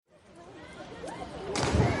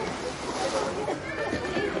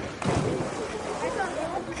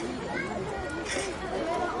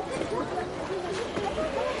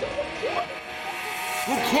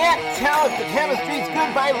can't tell if the chemistry's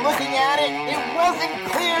good by looking at it. It wasn't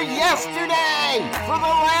clear yesterday. For the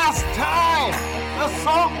last time, the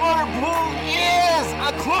saltwater pool is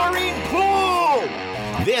a chlorine pool.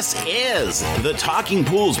 This is the Talking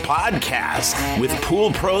Pools podcast with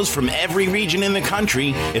pool pros from every region in the country.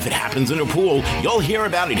 If it happens in a pool, you'll hear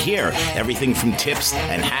about it here. Everything from tips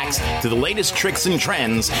and hacks to the latest tricks and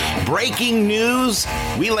trends. Breaking news,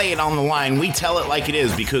 we lay it on the line. We tell it like it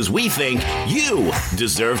is because we think you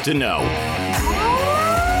deserve to know.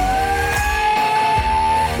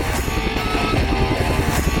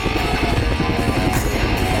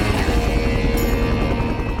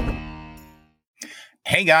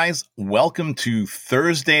 Hey guys, welcome to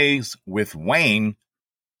Thursdays with Wayne.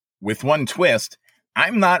 With one twist,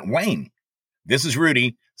 I'm not Wayne. This is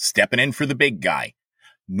Rudy, stepping in for the big guy.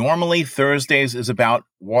 Normally, Thursdays is about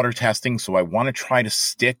water testing, so I want to try to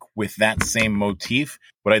stick with that same motif.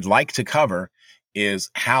 What I'd like to cover is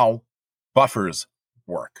how buffers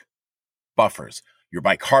work. Buffers, your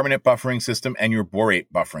bicarbonate buffering system and your borate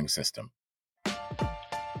buffering system.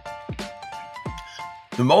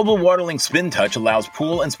 The mobile WaterLink Spin Touch allows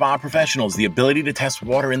pool and spa professionals the ability to test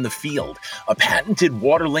water in the field. A patented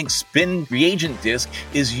WaterLink Spin reagent disc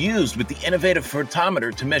is used with the innovative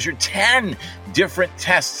photometer to measure 10 different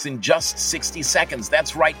tests in just 60 seconds.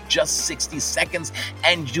 That's right, just 60 seconds,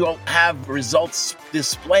 and you'll have results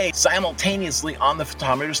displayed simultaneously on the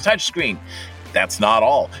photometer's touchscreen. That's not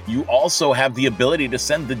all. You also have the ability to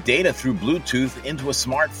send the data through Bluetooth into a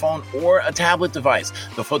smartphone or a tablet device.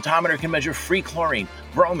 The photometer can measure free chlorine,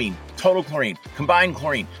 bromine, total chlorine, combined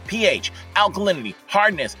chlorine, pH, alkalinity,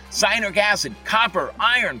 hardness, cyanuric acid, copper,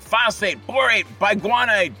 iron, phosphate, borate,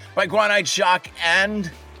 biguanide shock, and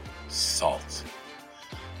salt.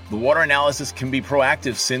 The water analysis can be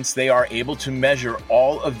proactive since they are able to measure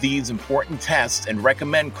all of these important tests and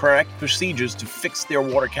recommend correct procedures to fix their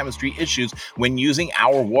water chemistry issues when using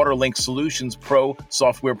our WaterLink Solutions Pro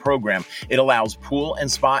software program. It allows pool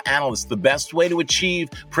and spa analysts the best way to achieve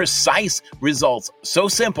precise results. So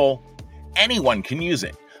simple, anyone can use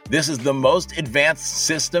it. This is the most advanced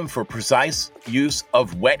system for precise use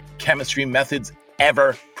of wet chemistry methods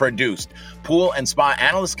ever produced. Pool and spa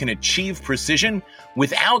analysts can achieve precision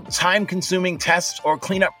without time-consuming tests or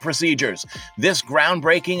cleanup procedures. This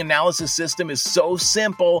groundbreaking analysis system is so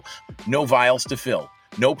simple, no vials to fill,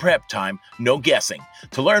 no prep time, no guessing.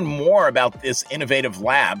 To learn more about this innovative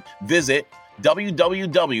lab, visit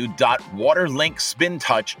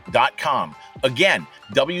www.waterlinkspintouch.com. Again,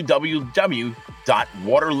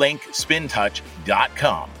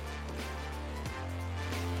 www.waterlinkspintouch.com.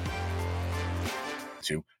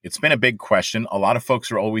 It's been a big question. A lot of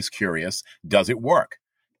folks are always curious. Does it work?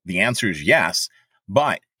 The answer is yes.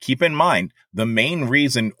 But keep in mind, the main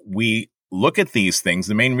reason we look at these things,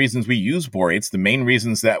 the main reasons we use borates, the main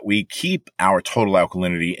reasons that we keep our total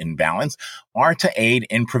alkalinity in balance are to aid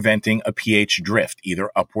in preventing a pH drift, either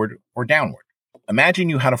upward or downward. Imagine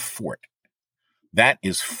you had a fort. That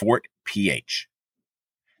is fort pH.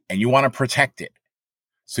 And you want to protect it.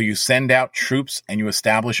 So you send out troops and you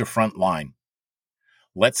establish a front line.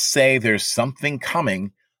 Let's say there's something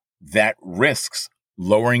coming that risks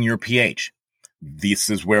lowering your pH. This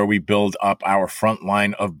is where we build up our front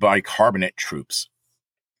line of bicarbonate troops.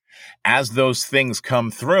 As those things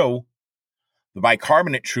come through, the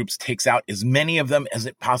bicarbonate troops takes out as many of them as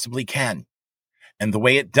it possibly can. And the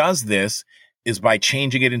way it does this is by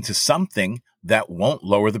changing it into something that won't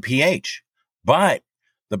lower the pH. But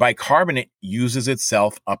the bicarbonate uses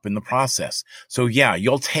itself up in the process. So yeah,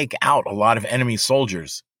 you'll take out a lot of enemy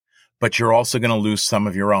soldiers, but you're also going to lose some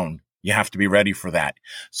of your own. You have to be ready for that.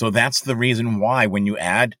 So that's the reason why when you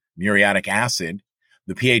add muriatic acid,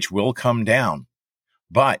 the pH will come down.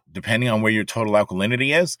 But depending on where your total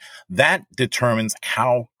alkalinity is, that determines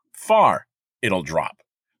how far it'll drop.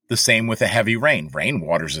 The same with a heavy rain.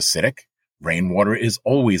 Rainwater's acidic. Rainwater is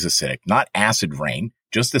always acidic, not acid rain,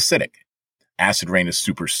 just acidic. Acid rain is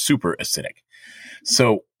super, super acidic.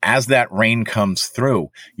 So as that rain comes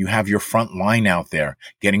through, you have your front line out there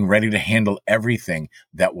getting ready to handle everything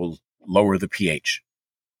that will lower the pH.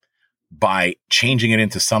 By changing it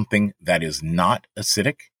into something that is not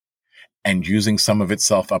acidic and using some of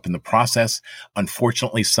itself up in the process,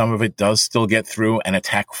 unfortunately, some of it does still get through and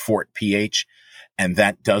attack fort pH, and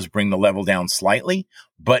that does bring the level down slightly,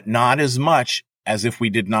 but not as much as if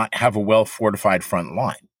we did not have a well-fortified front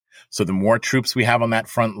line. So the more troops we have on that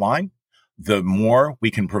front line, the more we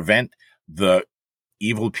can prevent the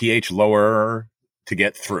evil pH lower to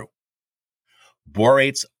get through.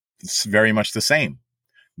 Borates, it's very much the same.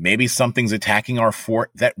 Maybe something's attacking our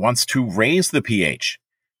fort that wants to raise the pH.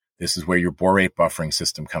 This is where your borate buffering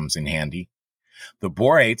system comes in handy. The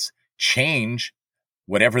borates change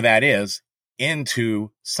whatever that is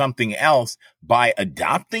into something else by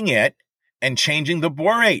adopting it and changing the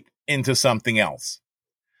borate into something else.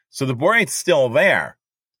 So the borate's still there.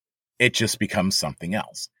 It just becomes something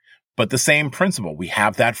else. But the same principle, we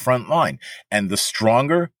have that front line. And the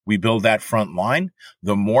stronger we build that front line,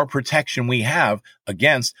 the more protection we have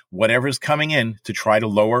against whatever's coming in to try to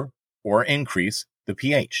lower or increase the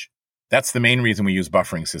pH. That's the main reason we use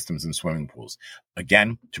buffering systems in swimming pools.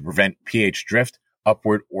 Again, to prevent pH drift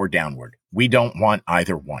upward or downward. We don't want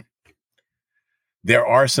either one. There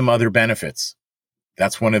are some other benefits.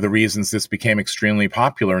 That's one of the reasons this became extremely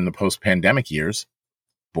popular in the post-pandemic years,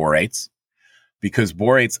 borates, because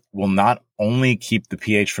borates will not only keep the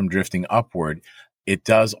pH from drifting upward, it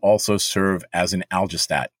does also serve as an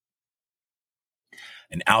algistat.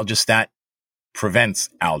 An algistat prevents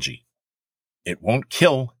algae. It won't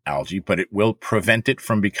kill algae, but it will prevent it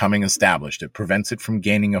from becoming established. It prevents it from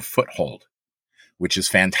gaining a foothold, which is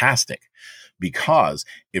fantastic, because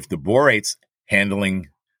if the borate's handling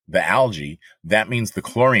the algae, that means the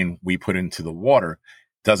chlorine we put into the water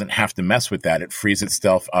doesn't have to mess with that. It frees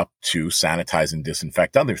itself up to sanitize and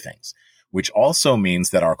disinfect other things, which also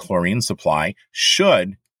means that our chlorine supply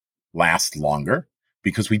should last longer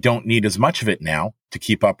because we don't need as much of it now to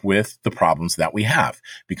keep up with the problems that we have,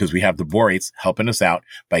 because we have the borates helping us out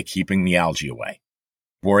by keeping the algae away.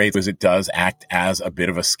 Borate, as it does act as a bit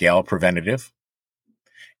of a scale preventative.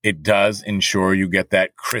 It does ensure you get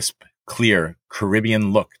that crisp, clear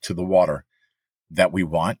Caribbean look to the water that we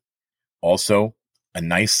want. Also, a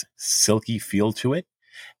nice silky feel to it.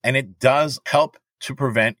 And it does help to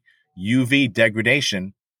prevent UV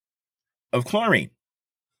degradation of chlorine.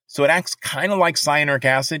 So it acts kind of like cyanuric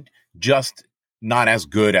acid, just not as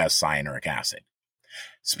good as cyanuric acid.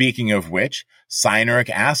 Speaking of which, cyanuric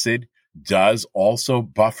acid does also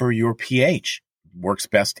buffer your pH. Works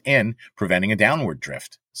best in preventing a downward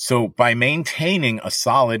drift. So by maintaining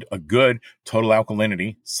a good total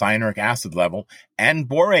alkalinity, cyanuric acid level, and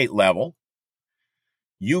borate level,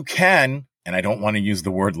 you can, and I don't want to use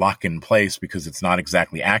the word lock in place because it's not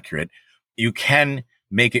exactly accurate, you can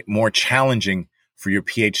make it more challenging for your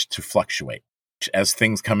pH to fluctuate. As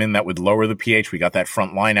things come in that would lower the pH, we got that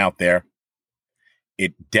front line out there.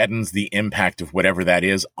 It deadens the impact of whatever that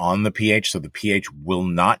is on the pH, so the pH will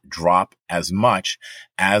not drop as much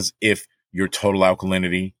as if your total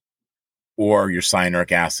alkalinity or your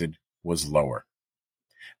cyanuric acid was lower.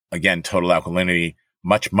 Again, total alkalinity,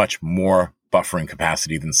 much, much more buffering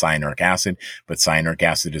capacity than cyanuric acid, but cyanuric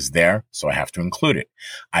acid is there, so I have to include it.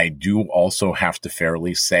 I do also have to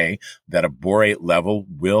fairly say that a borate level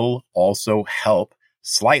will also help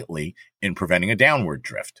slightly in preventing a downward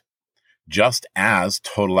drift, just as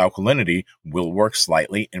total alkalinity will work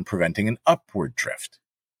slightly in preventing an upward drift.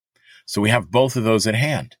 So we have both of those at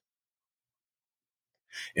hand.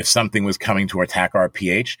 If something was coming to attack our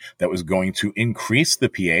pH that was going to increase the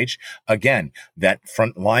pH, again, that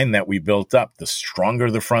front line that we built up, the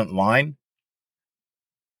stronger the front line,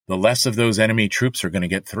 the less of those enemy troops are going to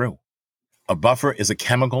get through. A buffer is a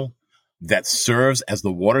chemical that serves as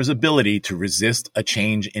the water's ability to resist a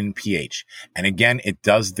change in pH. And again, it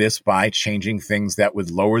does this by changing things that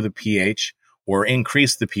would lower the pH or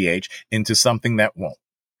increase the pH into something that won't.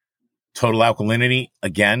 Total alkalinity,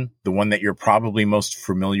 again, the one that you're probably most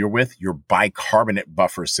familiar with, your bicarbonate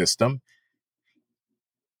buffer system,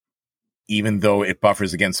 even though it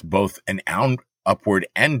buffers against both an upward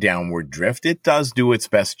and downward drift, it does do its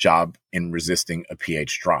best job in resisting a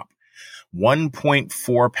pH drop.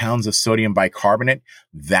 1.4 pounds of sodium bicarbonate,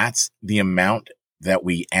 that's the amount that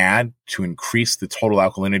we add to increase the total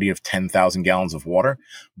alkalinity of 10,000 gallons of water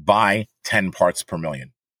by 10 parts per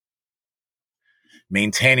million.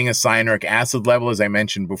 Maintaining a cyanuric acid level, as I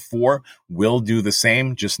mentioned before, will do the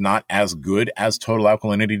same, just not as good as total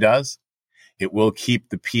alkalinity does. It will keep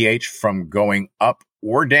the pH from going up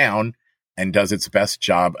or down and does its best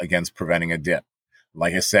job against preventing a dip.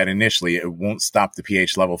 Like I said initially, it won't stop the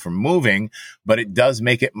pH level from moving, but it does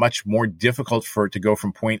make it much more difficult for it to go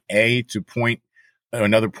from point A to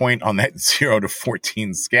another point on that 0 to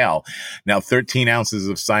 14 scale. Now, 13 ounces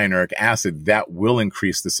of cyanuric acid, that will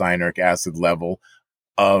increase the cyanuric acid level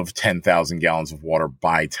of 10,000 gallons of water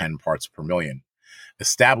by 10 parts per million.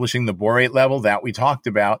 Establishing the borate level that we talked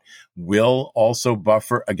about will also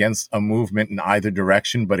buffer against a movement in either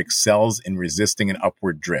direction, but excels in resisting an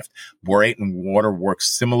upward drift. Borate in water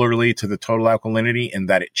works similarly to the total alkalinity in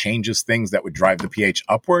that it changes things that would drive the pH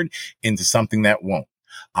upward into something that won't.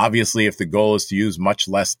 Obviously, if the goal is to use much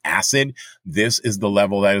less acid, this is the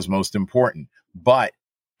level that is most important. But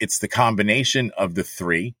it's the combination of the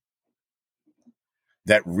three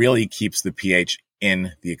that really keeps the pH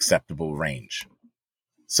in the acceptable range.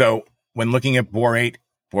 So when looking at borate,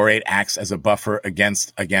 borate acts as a buffer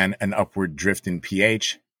against, again, an upward drift in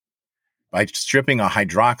pH. By stripping a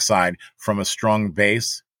hydroxide from a strong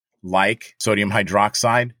base like sodium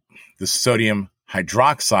hydroxide, the sodium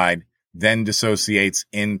hydroxide then dissociates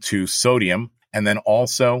into sodium and then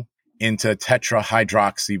also into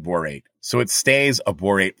tetrahydroxyborate. So it stays a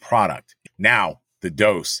borate product. Now, the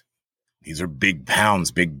dose. These are big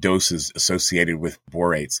pounds, big doses associated with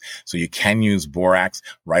borates. So you can use borax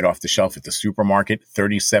right off the shelf at the supermarket.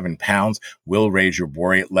 37 pounds will raise your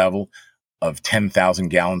borate level of 10,000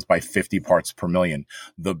 gallons by 50 parts per million.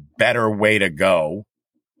 The better way to go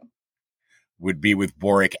would be with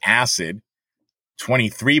boric acid.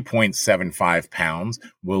 23.75 pounds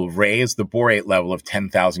will raise the borate level of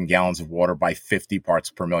 10,000 gallons of water by 50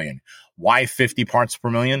 parts per million. Why 50 parts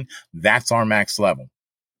per million? That's our max level.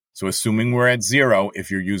 So assuming we're at 0,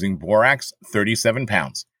 if you're using borax, 37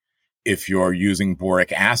 pounds. If you're using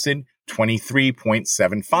boric acid,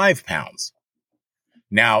 23.75 pounds.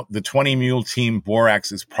 Now, the 20 mule team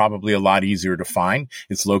borax is probably a lot easier to find.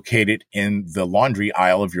 It's located in the laundry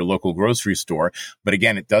aisle of your local grocery store. But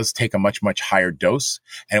again, it does take a much, much higher dose,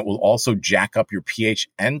 and it will also jack up your pH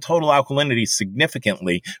and total alkalinity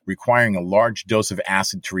significantly, requiring a large dose of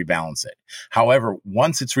acid to rebalance it. However,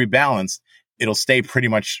 once it's rebalanced, it'll stay pretty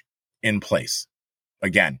much in place.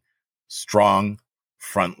 Again, strong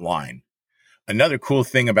front line. Another cool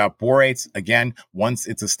thing about borates, again, once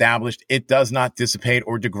it's established, it does not dissipate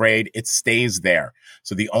or degrade. It stays there.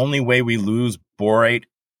 So the only way we lose borate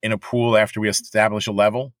in a pool after we establish a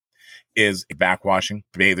level is backwashing,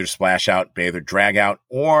 bather splash out, bather drag out,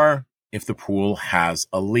 or if the pool has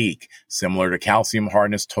a leak, similar to calcium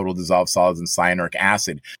hardness, total dissolved solids, and cyanuric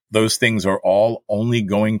acid. Those things are all only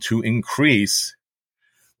going to increase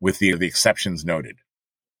with the exceptions noted,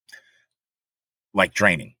 like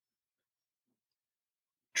draining.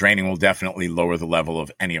 Draining will definitely lower the level of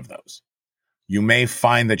any of those. You may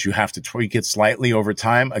find that you have to tweak it slightly over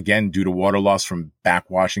time, again, due to water loss from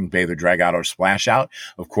backwashing, bather, drag out, or splash out.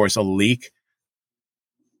 Of course, with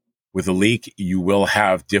a leak, you will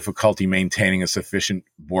have difficulty maintaining a sufficient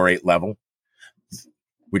borate level,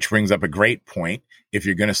 which brings up a great point. If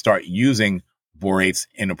you're going to start using borates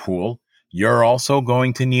in a pool, you're also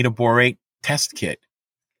going to need a borate test kit.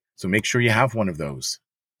 So make sure you have one of those.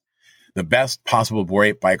 The best possible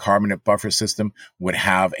borate bicarbonate buffer system would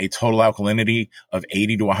have a total alkalinity of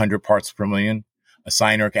 80 to 100 parts per million, a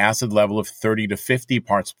cyanuric acid level of 30 to 50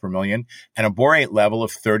 parts per million, and a borate level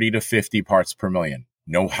of 30 to 50 parts per million.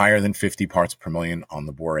 No higher than 50 parts per million on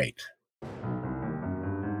the borate.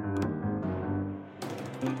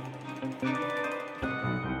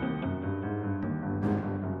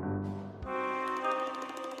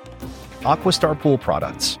 Aquastar Pool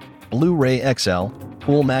Products, Blu-ray XL,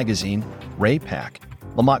 Pool Magazine, Ray Pack,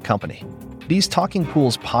 Lamont Company. These Talking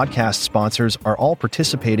Pools podcast sponsors are all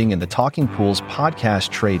participating in the Talking Pools podcast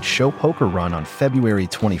trade show poker run on February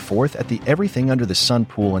 24th at the Everything Under the Sun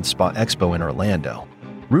Pool and Spa Expo in Orlando.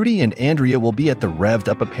 Rudy and Andrea will be at the Revved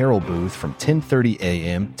Up Apparel booth from 10:30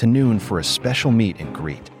 a.m. to noon for a special meet and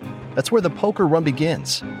greet. That's where the poker run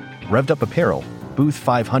begins. Revved Up Apparel, booth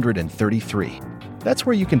 533. That's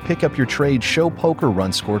where you can pick up your trade show poker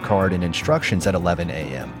run scorecard and instructions at 11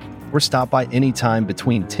 a.m. Or stop by anytime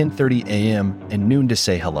between 10:30 a.m. and noon to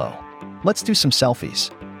say hello. Let's do some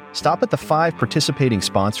selfies. Stop at the 5 participating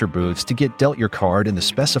sponsor booths to get dealt your card in the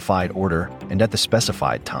specified order and at the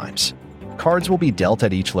specified times. Cards will be dealt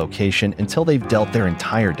at each location until they've dealt their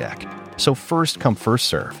entire deck. So first come, first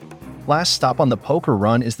serve. Last stop on the poker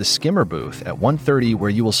run is the skimmer booth at 1:30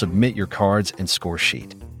 where you will submit your cards and score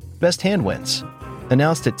sheet. Best hand wins.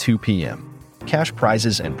 Announced at 2 p.m. Cash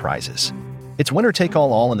prizes and prizes. It's winner take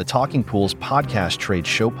all in the Talking Pools podcast trade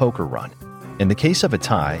show poker run. In the case of a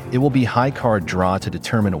tie, it will be high card draw to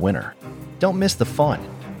determine a winner. Don't miss the fun.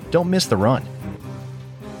 Don't miss the run.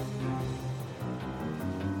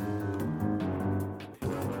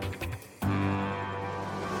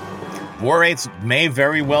 Borates may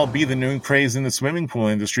very well be the new craze in the swimming pool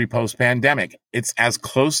industry post-pandemic. It's as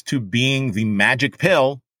close to being the magic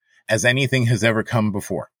pill as anything has ever come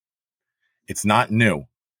before. It's not new.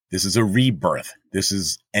 This is a rebirth. This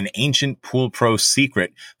is an ancient pool pro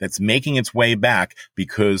secret that's making its way back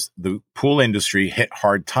because the pool industry hit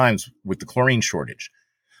hard times with the chlorine shortage.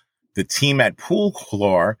 The team at Pool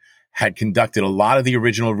Chlor had conducted a lot of the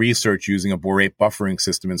original research using a borate buffering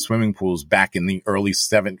system in swimming pools back in the late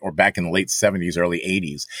 70s, early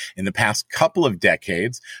 80s. In the past couple of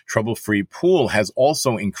decades, Trouble-Free Pool has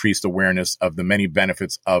also increased awareness of the many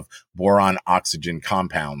benefits of boron oxygen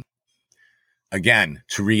compound. Again,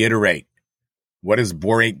 to reiterate, what does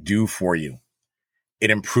borate do for you? It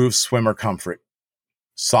improves swimmer comfort,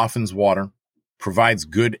 softens water, provides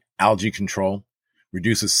good algae control,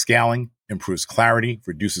 reduces scaling, improves clarity,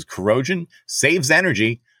 reduces corrosion, saves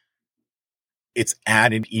energy. It's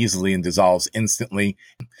added easily and dissolves instantly.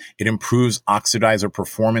 It improves oxidizer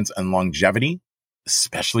performance and longevity,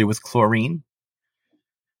 especially with chlorine.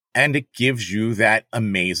 And it gives you that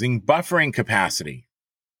amazing buffering capacity.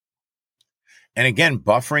 And again,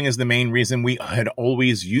 buffering is the main reason we had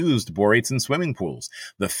always used borates in swimming pools.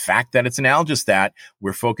 The fact that it's an algistat,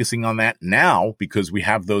 we're focusing on that now because we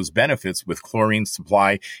have those benefits with chlorine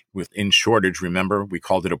supply in shortage. Remember, we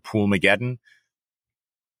called it a pool-mageddon.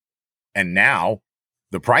 And now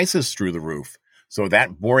the price is through the roof. So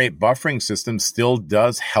that borate buffering system still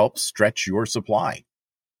does help stretch your supply.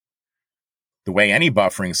 The way any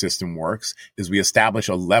buffering system works is we establish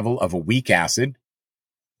a level of a weak acid,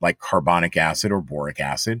 like carbonic acid or boric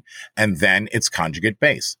acid, and then its conjugate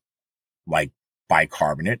base, like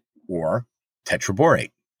bicarbonate or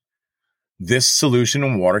tetraborate. This solution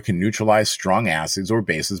in water can neutralize strong acids or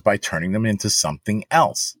bases by turning them into something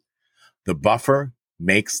else. The buffer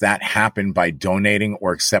makes that happen by donating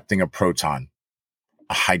or accepting a proton,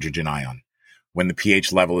 a hydrogen ion, when the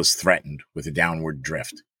pH level is threatened with a downward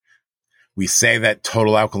drift. We say that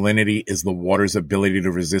total alkalinity is the water's ability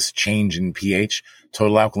to resist change in pH.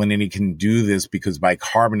 Total alkalinity can do this because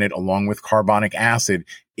bicarbonate, along with carbonic acid,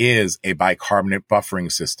 is a bicarbonate buffering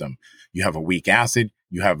system. You have a weak acid,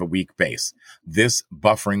 you have a weak base. This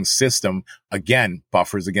buffering system, again,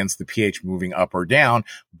 buffers against the pH moving up or down,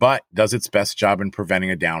 but does its best job in preventing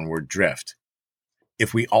a downward drift.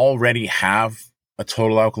 If we already have a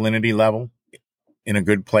total alkalinity level in a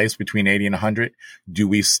good place between 80 and 100, do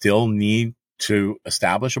we still need to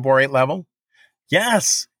establish a borate level?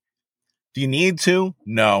 Yes. Do you need to?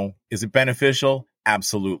 No. Is it beneficial?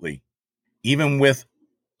 Absolutely. Even with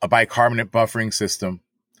a bicarbonate buffering system,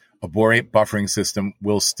 a borate buffering system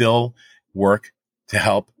will still work to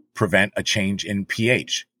help prevent a change in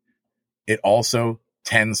pH. It also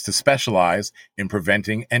tends to specialize in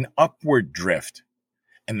preventing an upward drift.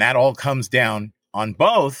 And that all comes down on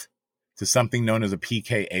both to something known as a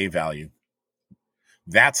pKa value.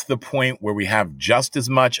 That's the point where we have just as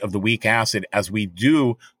much of the weak acid as we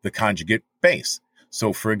do the conjugate base.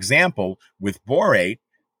 So, for example, with borate,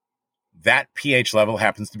 that pH level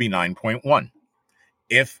happens to be 9.1.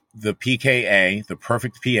 If the pKa, the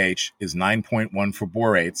perfect pH, is 9.1 for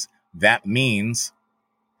borates, that means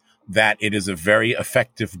that it is a very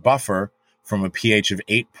effective buffer from a pH of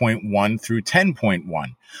 8.1 through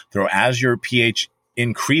 10.1. So as your pH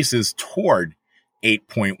increases toward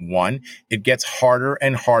 8.1, it gets harder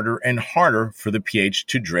and harder and harder for the pH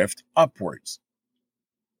to drift upwards.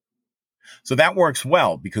 So that works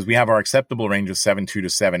well because we have our acceptable range of 7.2 to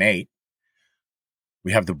 7.8.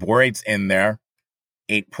 We have the borates in there,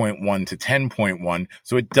 8.1 to 10.1.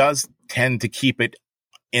 So it does tend to keep it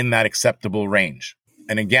in that acceptable range.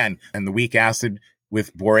 And again, and the weak acid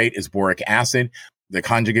with borate is boric acid. The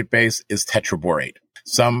conjugate base is tetraborate.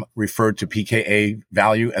 Some refer to pKa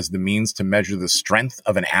value as the means to measure the strength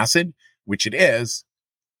of an acid, which it is,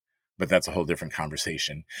 but that's a whole different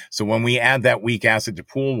conversation. So when we add that weak acid to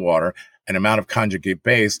pool water, an amount of conjugate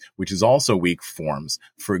base, which is also weak, forms.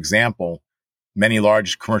 For example, many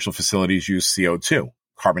large commercial facilities use CO2,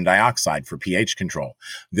 carbon dioxide, for pH control.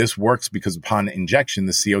 This works because upon injection,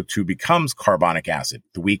 the CO2 becomes carbonic acid,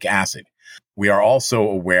 the weak acid. We are also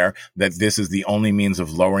aware that this is the only means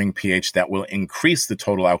of lowering pH that will increase the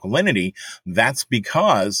total alkalinity. That's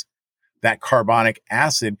because that carbonic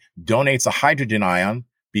acid donates a hydrogen ion,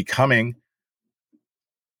 becoming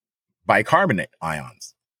bicarbonate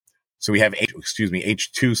ions. So we have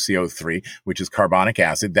H2CO3, which is carbonic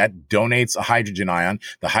acid, that donates a hydrogen ion.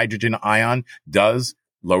 The hydrogen ion does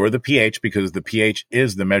lower the pH because the pH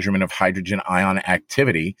is the measurement of hydrogen ion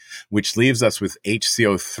activity, which leaves us with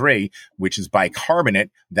HCO3, which is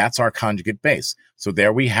bicarbonate. That's our conjugate base. So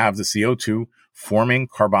there we have the CO2 forming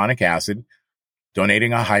carbonic acid,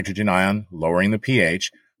 donating a hydrogen ion, lowering the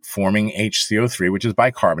pH, forming HCO3, which is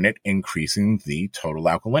bicarbonate, increasing the total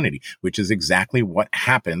alkalinity, which is exactly what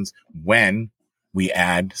happens when we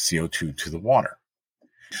add CO2 to the water.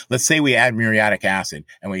 Let's say we add muriatic acid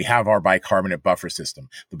and we have our bicarbonate buffer system.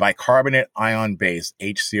 The bicarbonate ion base,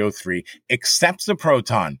 HCO3, accepts the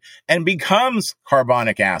proton and becomes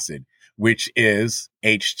carbonic acid, which is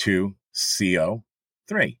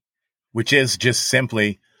H2CO3, which is just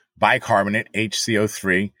simply bicarbonate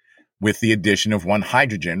HCO3 with the addition of one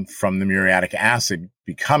hydrogen from the muriatic acid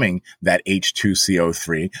becoming that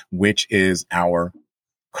H2CO3, which is our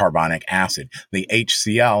carbonic acid. The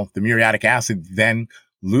HCl, the muriatic acid, then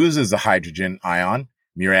loses the hydrogen ion.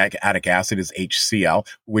 Muriatic acid is HCl,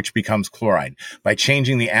 which becomes chloride. By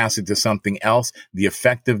changing the acid to something else, the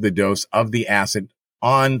effect of the dose of the acid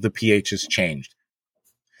on the pH is changed.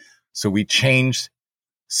 So we changed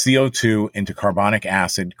CO2 into carbonic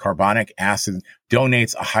acid. Carbonic acid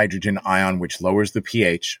donates a hydrogen ion, which lowers the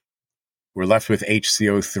pH. We're left with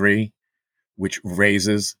HCO3, which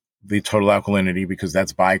raises the total alkalinity because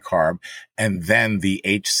that's bicarb. And then the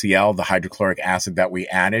HCl, the hydrochloric acid that we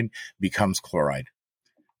added, becomes chloride.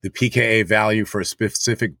 The pKa value for a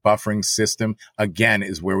specific buffering system, again,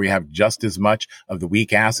 is where we have just as much of the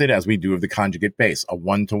weak acid as we do of the conjugate base, a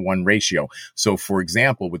 1-to-1 ratio. So, for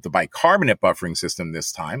example, with the bicarbonate buffering system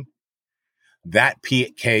this time, that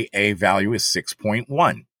pKa value is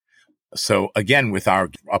 6.1. So, again, with our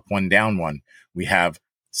up one, down one, we have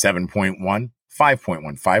 7.1.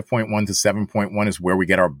 5.1. 5.1 to 7.1 is where we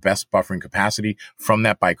get our best buffering capacity from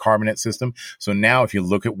that bicarbonate system. So now if you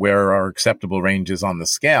look at where our acceptable range is on the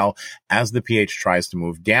scale, as the pH tries to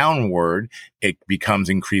move downward, it becomes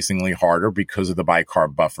increasingly harder because of the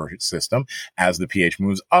bicarb buffer system. As the pH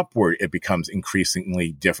moves upward, it becomes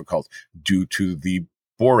increasingly difficult due to the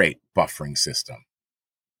borate buffering system.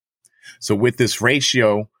 So with this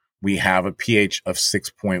ratio, we have a pH of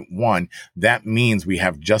 6.1. That means we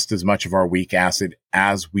have just as much of our weak acid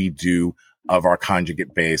as we do of our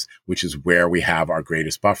conjugate base, which is where we have our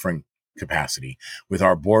greatest buffering capacity. With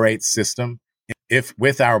our borate system,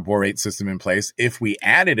 with our borate system in place, if we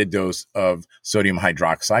added a dose of sodium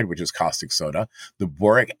hydroxide, which is caustic soda, the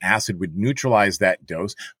boric acid would neutralize that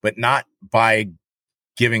dose, but not by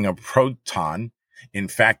giving a proton. In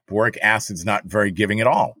fact, boric acid's not very giving at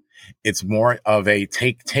all. It's more of a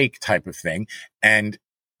take type of thing, and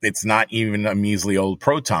it's not even a measly old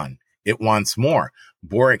proton. It wants more.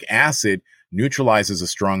 Boric acid neutralizes a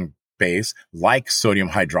strong base like sodium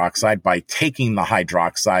hydroxide by taking the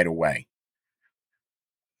hydroxide away,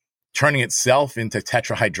 turning itself into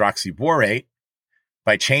tetrahydroxyborate.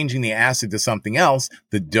 By changing the acid to something else,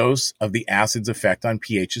 the dose of the acid's effect on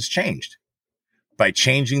pH is changed. By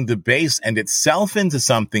changing the base and itself into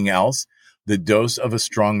something else, the dose of a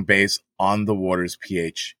strong base on the water's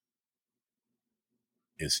pH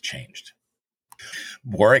is changed.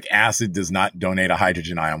 Boric acid does not donate a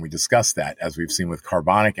hydrogen ion. We discussed that, as we've seen with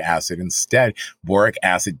carbonic acid. Instead, boric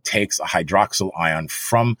acid takes a hydroxyl ion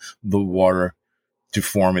from the water to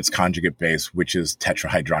form its conjugate base, which is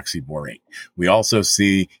tetrahydroxyborate. We also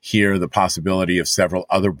see here the possibility of several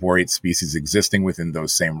other borate species existing within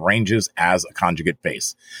those same ranges as a conjugate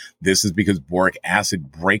base. This is because boric acid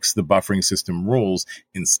breaks the buffering system rules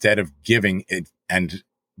instead of giving it, and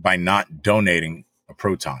by not donating a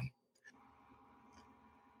proton.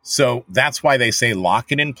 So that's why they say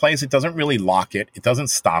lock it in place. It doesn't really lock it. It doesn't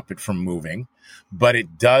stop it from moving, but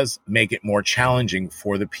it does make it more challenging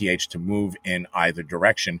for the pH to move in either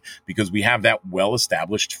direction because we have that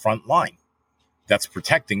well-established front line that's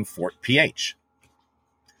protecting Fort pH.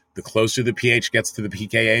 The closer the pH gets to the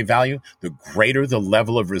pKa value, the greater the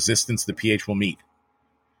level of resistance the pH will meet.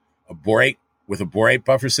 With a borate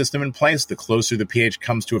buffer system in place, the closer the pH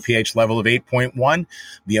comes to a pH level of 8.1,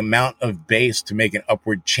 the amount of base to make an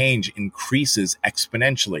upward change increases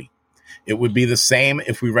exponentially. It would be the same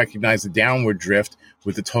if we recognize the downward drift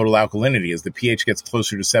with the total alkalinity. As the pH gets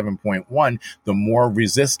closer to 7.1, the more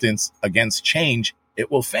resistance against change it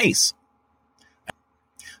will face.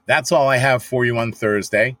 That's all I have for you on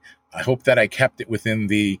Thursday. I hope that I kept it within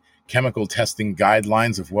the chemical testing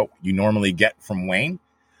guidelines of what you normally get from Wayne.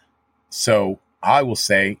 So I will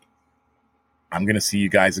say I'm going to see you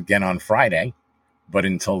guys again on Friday. But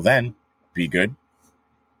until then, be good,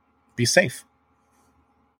 be safe.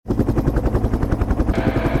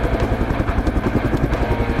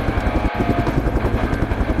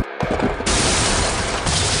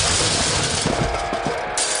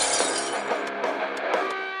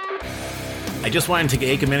 I just wanted to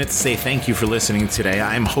take a minute to say thank you for listening today.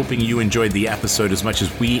 I'm hoping you enjoyed the episode as much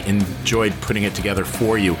as we enjoyed putting it together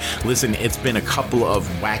for you. Listen, it's been a couple of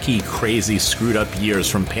wacky, crazy, screwed up years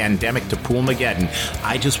from pandemic to Poolmageddon.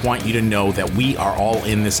 I just want you to know that we are all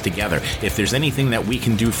in this together. If there's anything that we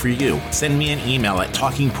can do for you, send me an email at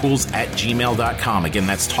talkingpools@gmail.com. Again,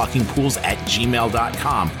 that's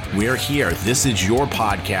talkingpools@gmail.com. We're here. This is your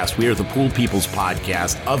podcast. We are the Pool People's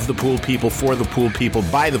podcast, of the Pool People, for the Pool People,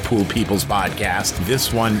 by the Pool People's podcast.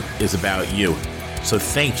 This one is about you. So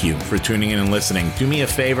thank you for tuning in and listening. Do me a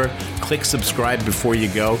favor, click subscribe before you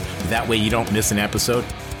go. That way you don't miss an episode.